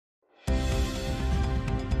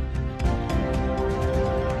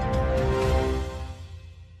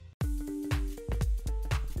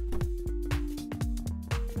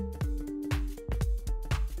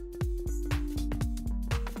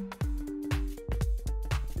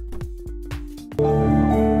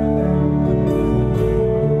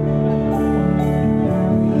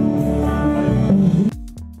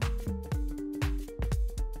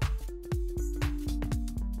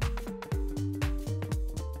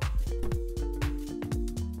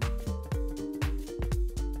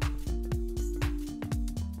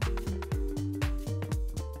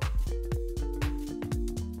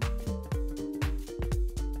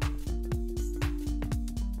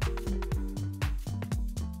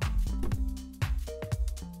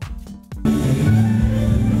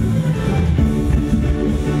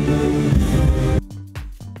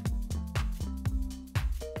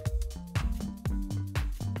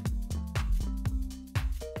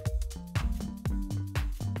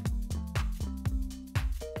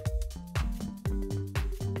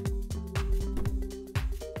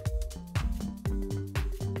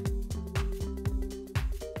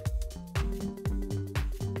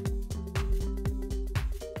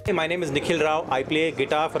Hey, my name is Nikhil Rao. I play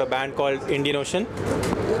guitar for a band called Indian Ocean.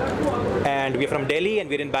 And we're from Delhi and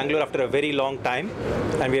we're in Bangalore after a very long time.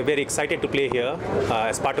 And we're very excited to play here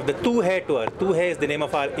as part of the Tu Hai tour. Tu Hai is the name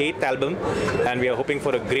of our 8th album. And we are hoping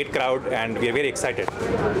for a great crowd and we are very excited.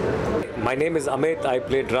 My name is Amit. I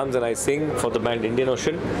play drums and I sing for the band Indian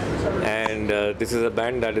Ocean. And this is a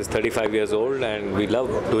band that is 35 years old and we love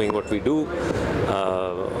doing what we do.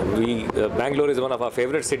 Bangalore is one of our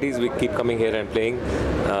favorite cities. We keep coming here and playing.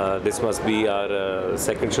 This must be our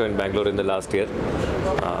second show in Bangalore in the last year.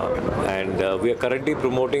 We are currently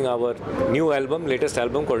promoting our new album, latest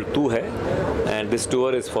album called Tu Hai. And this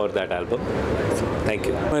tour is for that album. Thank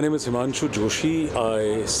you. My name is Himanshu Joshi.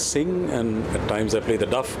 I sing and at times I play the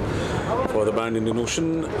duff for the band Indian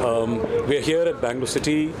Ocean. We are here at Bangalore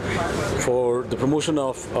City for the promotion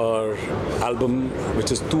of our album,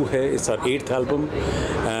 which is Tu Hai. It's our 8th album,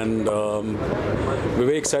 and we're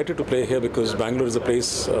very excited to play here because Bangalore is a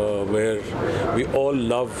place where we all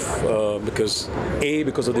love because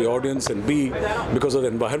of the audience, and B, because of the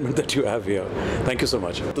environment that you have here. Thank you so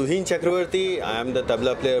much. Tuhin Chakravarti. I am the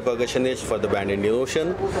tabla player percussionist for the band Indian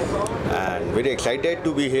Ocean, and very excited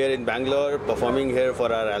to be here in Bangalore performing here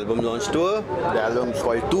for our album launch tour. The album is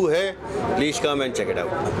called Tu Hai. Please come and check it out.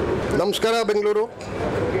 Namaskara Bengaluru.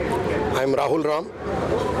 I am Rahul Ram.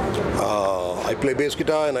 I play bass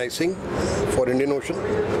guitar and I sing for Indian Ocean,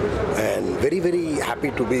 and very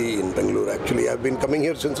happy to be in Bangalore. Actually, I've been coming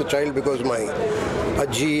here since a child because my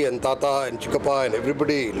Ajji and Tata and Chikappa and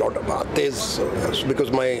everybody, lot of Attes, because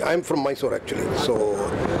I'm from Mysore actually, so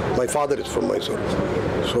my father is from Mysore.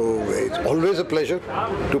 So it's always a pleasure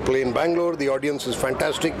to play in Bangalore. The audience is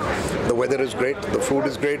fantastic, the weather is great, the food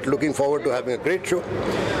is great. Looking forward to having a great show.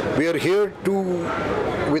 We are here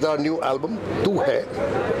with our new album, Tu Hai,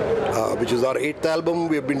 which is our 8th album.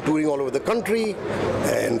 We have been touring all over the country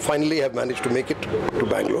and finally have managed to make it to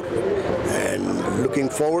Bangalore. And looking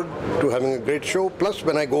forward to having a great show. Plus,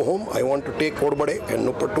 when I go home, I want to take Kodbade and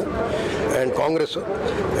Nuppattu and Congress.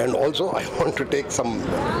 And also, I want to take some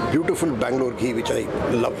beautiful Bangalore ghee, which I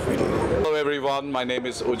love. Hello everyone, my name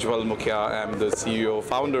is Ujjwal Mukhya. I'm the CEO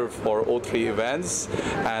founder for O3 Events,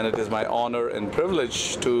 and it is my honor and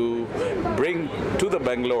privilege to bring to the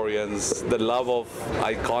Bangaloreans the love of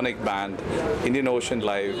iconic band Indian Ocean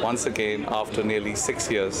live once again after nearly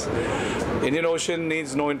 6 years. Indian Ocean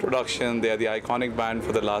needs no introduction. They are the iconic band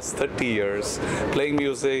for the last 30 years, playing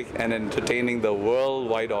music and entertaining the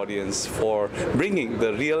worldwide audience for bringing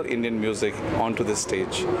the real Indian music onto the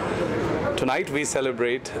stage. Tonight we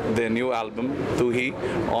celebrate their new album, Tu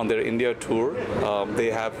Hai, on their India tour. They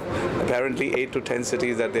have apparently 8 to 10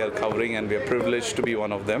 cities that they are covering, and we are privileged to be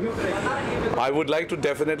one of them. I would like to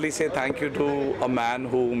definitely say thank you to a man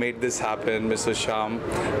who made this happen, Mr. Shyam,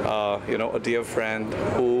 a dear friend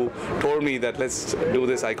who told me that let's do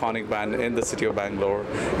this iconic band in the city of Bangalore.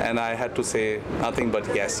 And I had to say nothing but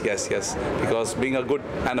yes, because being a good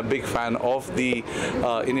and a big fan of the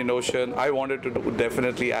Indian Ocean, I wanted to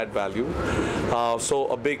definitely add value. So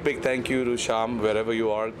a big thank you to Shyam, wherever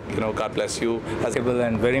you are. God bless you.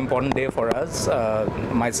 And very important day for us.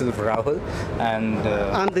 Myself, Rahul, and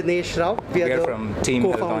I'm Dinesh Rao. We are from Team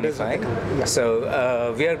Healthonify. Yeah.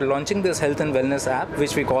 So we are launching this health and wellness app,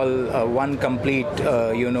 which we call one complete,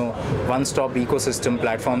 one-stop ecosystem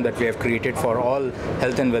platform that we have created for all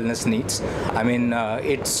health and wellness needs. I mean,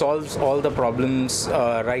 it solves all the problems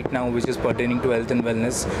right now, which is pertaining to health and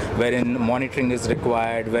wellness, wherein monitoring is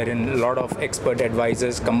required, wherein a lot of expert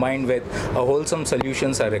advisors combined with wholesome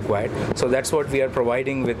solutions are required. So that's what we are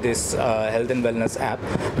providing with this health and wellness app.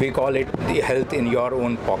 We call it the health in your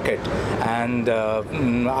own pocket. And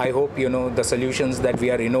I hope the solutions that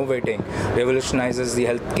we are innovating revolutionizes the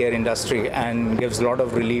healthcare industry and gives a lot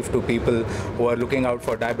of relief to people who are looking out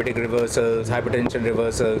for diabetic reversals, hypertension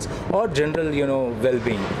reversals, or general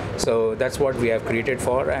well-being. So that's what we have created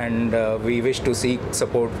for, and we wish to seek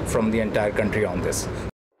support from the entire country on this.